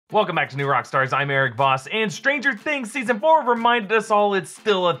Welcome back to New Rockstars. I'm Erik Voss, and Stranger Things Season 4 reminded us all it's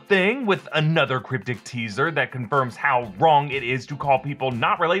still a thing with another cryptic teaser that confirms how wrong it is to call people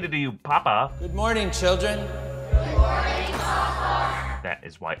not related to you Papa. Good morning, children. Good morning, Papa. That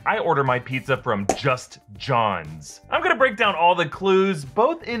is why I order my pizza from Just John's. I'm gonna break down all the clues,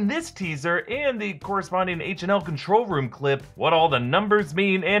 both in this teaser and the corresponding HNL Control Room clip, what all the numbers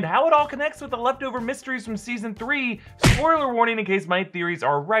mean, and how it all connects with the leftover mysteries from Season 3. Spoiler warning in case my theories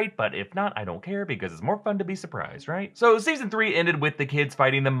are right, but if not, I don't care because it's more fun to be surprised, right? So Season 3 ended with the kids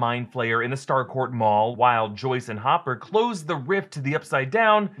fighting the Mind Flayer in the Starcourt Mall, while Joyce and Hopper closed the rift to the Upside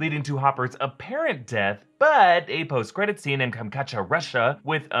Down, leading to Hopper's apparent death. But a post-credit scene in Kamchatka, Russia,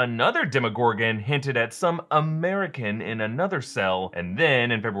 with another Demogorgon hinted at some American in another cell. And then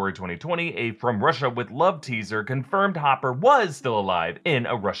in February 2020, a From Russia with Love teaser confirmed Hopper was still alive in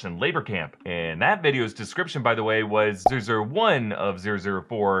a Russian labor camp. And that video's description, by the way, was 001 of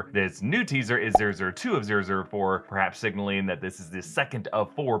 004. This new teaser is 002 of 004, perhaps signaling that this is the second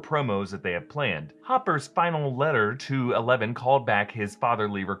of 4 promos that they have planned. Hopper's final letter to 11 called back his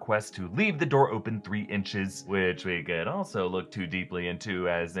fatherly request to leave the door open 3 inches, which we could also look too deeply into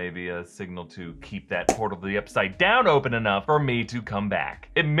as maybe a signal to keep that portal to the Upside Down open enough for me to come back.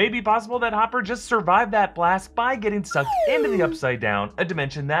 It may be possible that Hopper just survived that blast by getting sucked into the Upside Down, a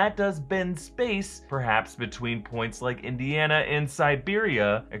dimension that does bend space, perhaps between points like Indiana and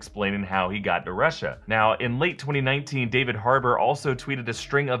Siberia, explaining how he got to Russia. Now, in late 2019, David Harbour also tweeted a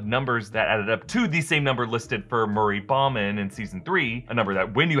string of numbers that added up to the same number listed for Murray Bauman in Season 3, a number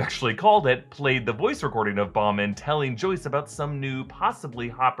that, when you actually called it, played the voice recording of Bauman telling Joyce about some new, possibly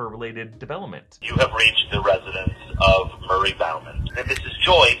Hopper-related development. You have reached the residence of Murray Bauman. And this is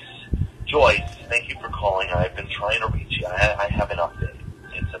Joyce. Joyce, thank you for calling. I've been trying to reach you. I have an update.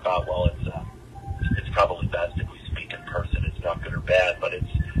 It's about, well, it's probably best if we speak in person. It's not good or bad, but it's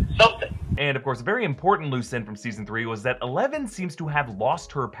something. And of course, a very important loose end from Season 3 was that 11 seems to have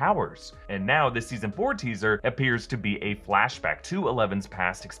lost her powers. And now this Season 4 teaser appears to be a flashback to 11's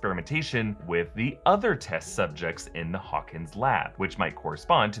past experimentation with the other test subjects in the Hawkins lab, which might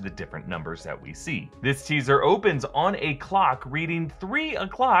correspond to the different numbers that we see. This teaser opens on a clock reading 3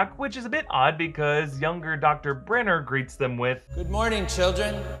 o'clock, which is a bit odd because younger Dr. Brenner greets them with, Good morning,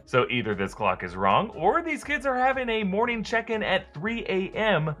 children. So either this clock is wrong, or these kids are having a morning check-in at 3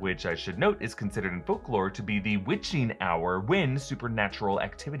 a.m., which I should note is considered in folklore to be the witching hour when supernatural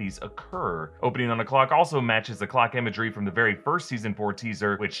activities occur. Opening on a clock also matches the clock imagery from the very first Season 4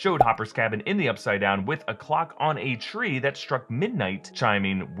 teaser, which showed Hopper's cabin in the Upside Down with a clock on a tree that struck midnight,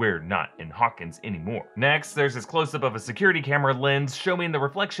 chiming, we're not in Hawkins anymore. Next, there's this close-up of a security camera lens showing the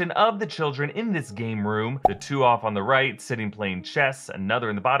reflection of the children in this game room. The 2 off on the right sitting playing chess, another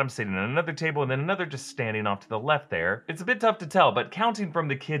in the bottom sitting on another table, and then another just standing off to the left there. It's a bit tough to tell, but counting from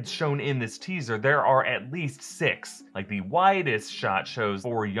the kids shown in this teaser, there are at least 6. Like, the widest shot shows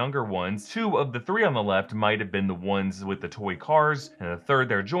 4 younger ones. 2 of the 3 on the left might have been the ones with the toy cars, and the third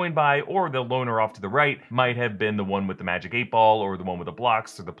they're joined by, or the loner off to the right, might have been the one with the magic 8-ball, or the one with the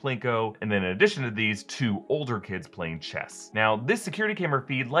blocks, or the plinko, and then in addition to these, 2 older kids playing chess. Now, this security camera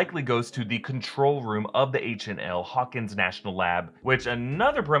feed likely goes to the control room of the HNL Hawkins National Lab, which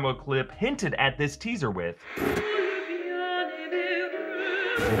another promo clip hinted at this teaser with.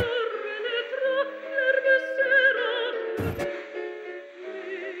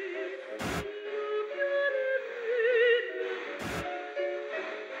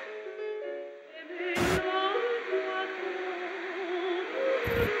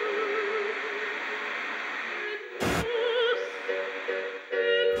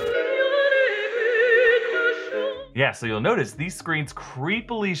 Yeah, so you'll notice these screens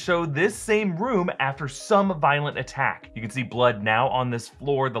creepily show this same room after some violent attack. You can see blood now on this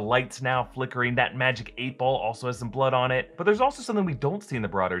floor, the lights now flickering, that magic 8-ball also has some blood on it. But there's also something we don't see in the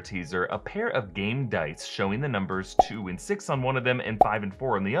broader teaser, a pair of game dice showing the numbers 2 and 6 on one of them and 5 and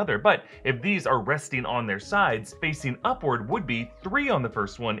 4 on the other. But if these are resting on their sides, facing upward would be 3 on the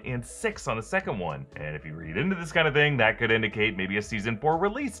first one and 6 on the second one. And if you read into this kind of thing, that could indicate maybe a Season 4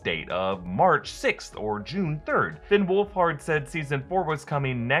 release date of March 6th or June 3rd. Finn Wolfhard said Season 4 was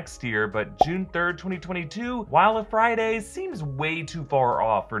coming next year, but June 3rd, 2022, while a Friday, seems way too far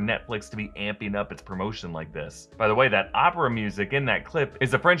off for Netflix to be amping up its promotion like this. By the way, that opera music in that clip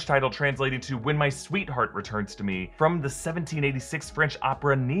is a French title translated to When My Sweetheart Returns to Me from the 1786 French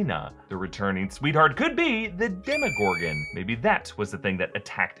opera Nina. The returning sweetheart could be the Demogorgon. Maybe that was the thing that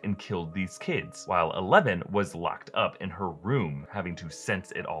attacked and killed these kids, while 11 was locked up in her room, having to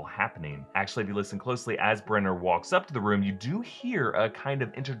sense it all happening. Actually, if you listen closely as Brenner walks up to the room, you do hear a kind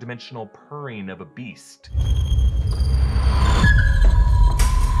of interdimensional purring of a beast.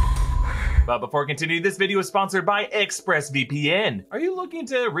 But before we continue, this video is sponsored by ExpressVPN. Are you looking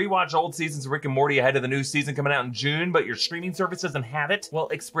to rewatch old seasons of Rick and Morty ahead of the new season coming out in June, but your streaming service doesn't have it? Well,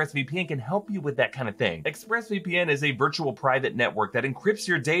 ExpressVPN can help you with that kind of thing. ExpressVPN is a virtual private network that encrypts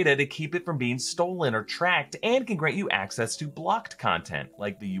your data to keep it from being stolen or tracked, and can grant you access to blocked content.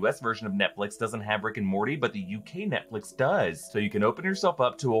 Like the US version of Netflix doesn't have Rick and Morty, but the UK Netflix does. So you can open yourself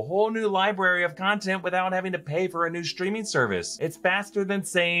up to a whole new library of content without having to pay for a new streaming service. It's faster than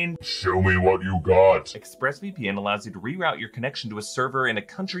saying, "Show me what you got." ExpressVPN allows you to reroute your connection to a server in a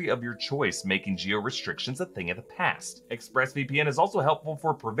country of your choice, making geo-restrictions a thing of the past. ExpressVPN is also helpful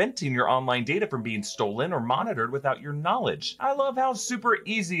for preventing your online data from being stolen or monitored without your knowledge. I love how super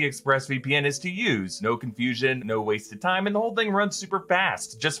easy ExpressVPN is to use. No confusion, no wasted time, and the whole thing runs super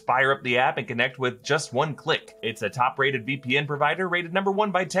fast. Just fire up the app and connect with just one click. It's a top-rated VPN provider, rated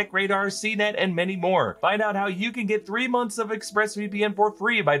 #1 by TechRadar, CNET, and many more. Find out how you can get 3 months of ExpressVPN for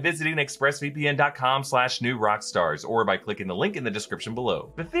free by visiting expressvpn.com/newrockstars or by clicking the link in the description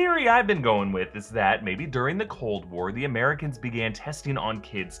below. The theory I've been going with is that maybe during the Cold War, the Americans began testing on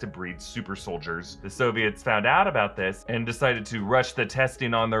kids to breed super soldiers. The Soviets found out about this and decided to rush the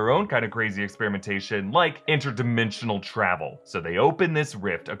testing on their own kind of crazy experimentation, like interdimensional travel. So they opened this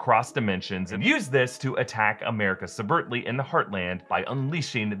rift across dimensions and used this to attack America subvertly in the Heartland by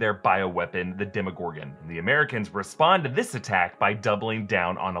unleashing their bioweapon, the Demogorgon. The Americans respond to this attack by doubling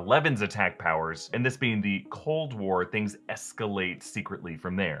down on 11's attack powers, and this being the Cold War, things escalate secretly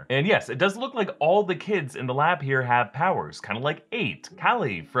from there. And yes, it does look like all the kids in the lab here have powers, kind of like 8,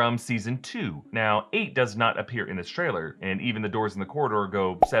 Callie from season 2. Now, 8 does not appear in this trailer, and even the doors in the corridor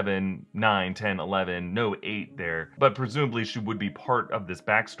go 7, 9, 10, 11, no 8 there, but presumably she would be part of this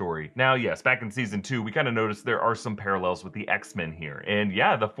backstory. Now, yes, back in season 2, we kind of noticed there are some parallels with the X-Men here. And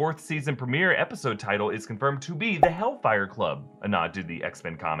yeah, the 4th season premiere episode title is confirmed to be the Hellfire Club, a nod to the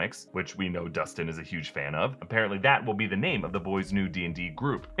X-Men comics, which we know Dustin is a huge fan of. Apparently that will be the name of the boys' new D&D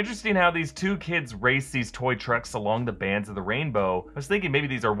group. Interesting how these two kids race these toy trucks along the bands of the rainbow. I was thinking maybe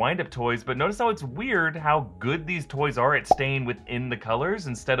these are wind-up toys, but notice how it's weird how good these toys are at staying within the colors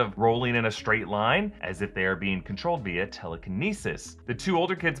instead of rolling in a straight line, as if they are being controlled via telekinesis. The two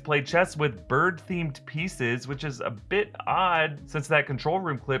older kids play chess with bird-themed pieces, which is a bit odd since that control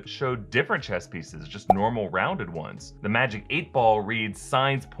room clip showed different chess pieces, just normal rounded ones. The magic 8-ball reads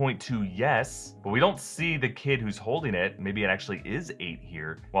signs point to yes, but we don't see the kid who's holding it. Maybe it actually is 8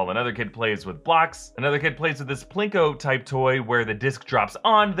 here. While another kid plays with blocks, another kid plays with this Plinko type toy where the disc drops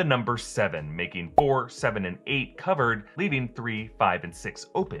on the number 7, making 4, 7, and 8 covered, leaving 3, 5, and 6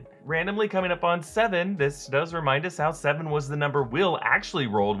 open. Randomly coming up on 7, this does remind us how 7 was the number Will actually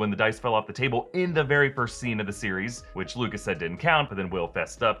rolled when the dice fell off the table in the very first scene of the series, which Lucas said didn't count, but then Will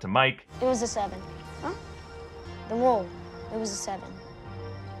fessed up to Mike. It was a 7. Huh? The roll. It was a 7.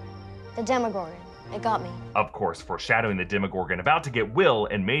 The Demogorgon. It got me. Of course, foreshadowing the Demogorgon about to get Will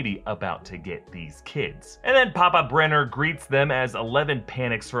and maybe about to get these kids. And then Papa Brenner greets them as 11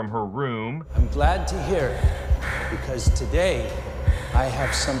 panics from her room. I'm glad to hear it, because today I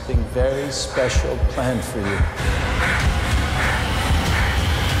have something very special planned for you.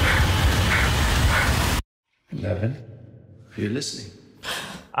 11, are you listening?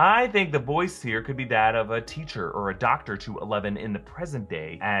 I think the voice here could be that of a teacher or a doctor to 11 in the present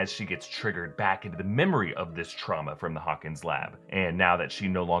day as she gets triggered back into the memory of this trauma from the Hawkins lab. And now that she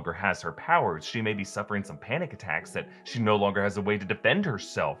no longer has her powers, she may be suffering some panic attacks that she no longer has a way to defend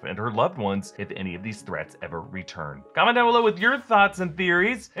herself and her loved ones if any of these threats ever return. Comment down below with your thoughts and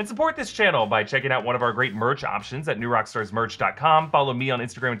theories, and support this channel by checking out one of our great merch options at newrockstarsmerch.com. Follow me on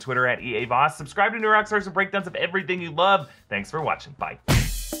Instagram and Twitter at EA Voss. Subscribe to New Rockstars for breakdowns of everything you love. Thanks for watching. Bye.